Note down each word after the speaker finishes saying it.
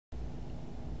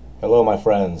Hello, my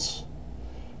friends.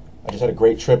 I just had a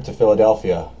great trip to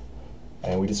Philadelphia,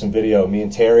 and we did some video. Me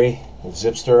and Terry with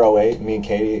Zipster08, me and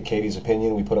Katie, Katie's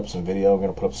Opinion. We put up some video. We're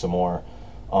gonna put up some more.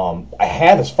 I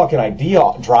had this fucking idea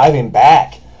driving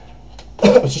back.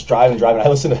 I was just driving. I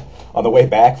listened to, on the way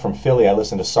back from Philly, I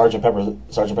listened to Sgt.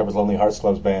 Pepper's Lonely Hearts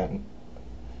Club Band,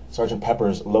 Sgt.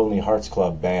 Pepper's Lonely Hearts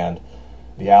Club Band,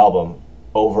 the album,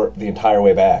 over the entire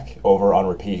way back, over on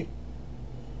repeat.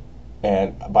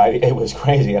 And it was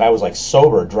crazy, and I was like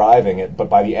sober driving it, but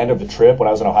by the end of the trip, when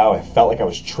I was in Ohio, I felt like I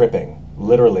was tripping,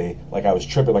 literally, like I was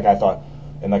tripping, like I thought,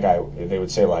 and like they would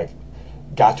say like,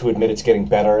 got to admit it's getting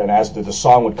better, and as the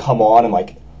song would come on, and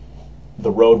like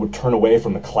the road would turn away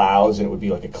from the clouds, and it would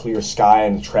be like a clear sky,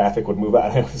 and the traffic would move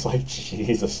out, and it was like,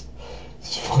 Jesus,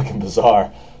 it's fucking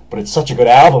bizarre. But it's such a good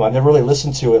album. I've never really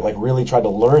listened to it, like really tried to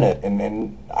learn it,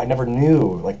 and I never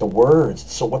knew like the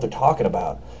words, so what they're talking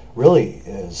about really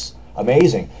is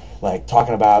amazing. Like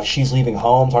talking about she's leaving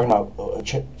home, talking about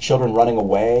children running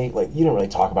away. Like you didn't really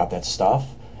talk about that stuff.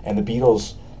 And the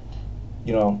Beatles,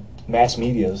 you know, mass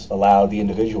media's allowed the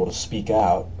individual to speak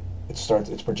out.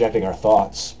 It's projecting our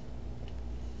thoughts.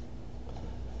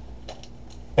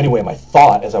 Anyway, my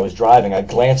thought as I was driving, I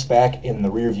glanced back in the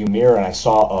rearview mirror and I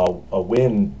saw a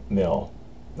windmill,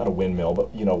 not a windmill,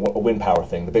 but you know, a wind power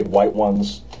thing, the big white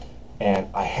ones. And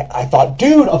I thought,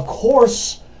 dude, of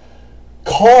course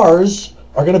cars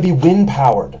are going to be wind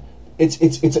powered. It's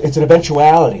an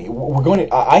eventuality.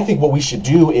 I think what we should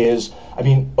do is,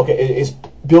 is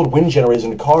build wind generators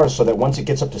into cars so that once it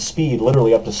gets up to speed,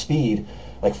 literally up to speed,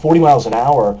 like 40 miles an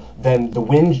hour, then the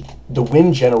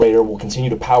wind generator will continue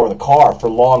to power the car for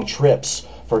long trips,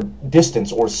 for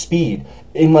distance or speed.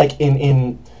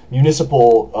 In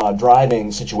municipal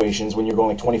driving situations, when you're going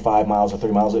like 25 miles or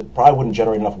 30 miles, it probably wouldn't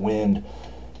generate enough wind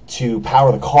to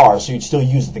power the car, so you'd still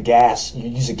use the gas.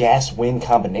 You'd use a gas-wind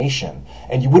combination,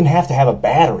 and you wouldn't have to have a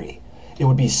battery. It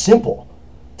would be simple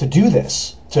to do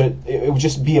this. It would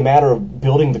just be a matter of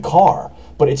building the car,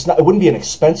 but it wouldn't be an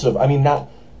expensive, not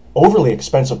overly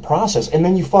expensive process. And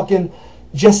then you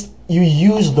you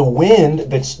use the wind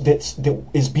that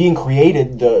is being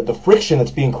created, the friction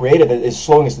that's being created that is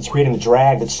slowing us, that's creating the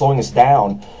drag that's slowing us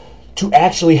down, to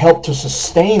actually help to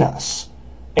sustain us.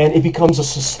 And it becomes a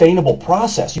sustainable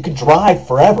process. You could drive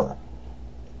forever.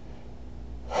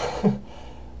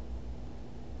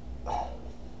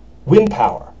 Wind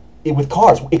power. With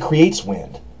cars, it creates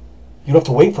wind. You don't have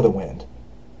to wait for the wind.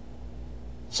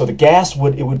 So the gas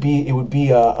would be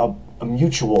a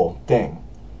mutual thing.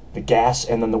 The gas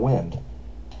and then the wind.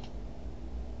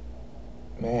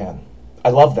 Man, I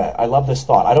love that. I love this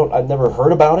thought. I've never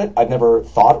heard about it. I've never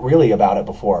thought really about it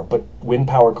before, but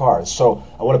wind-powered cars. So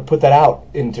I want to put that out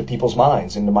into people's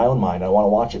minds, into my own mind. I want to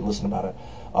watch it and listen about it.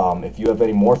 If you have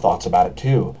any more thoughts about it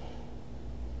too,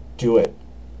 do it.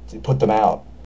 Put them out.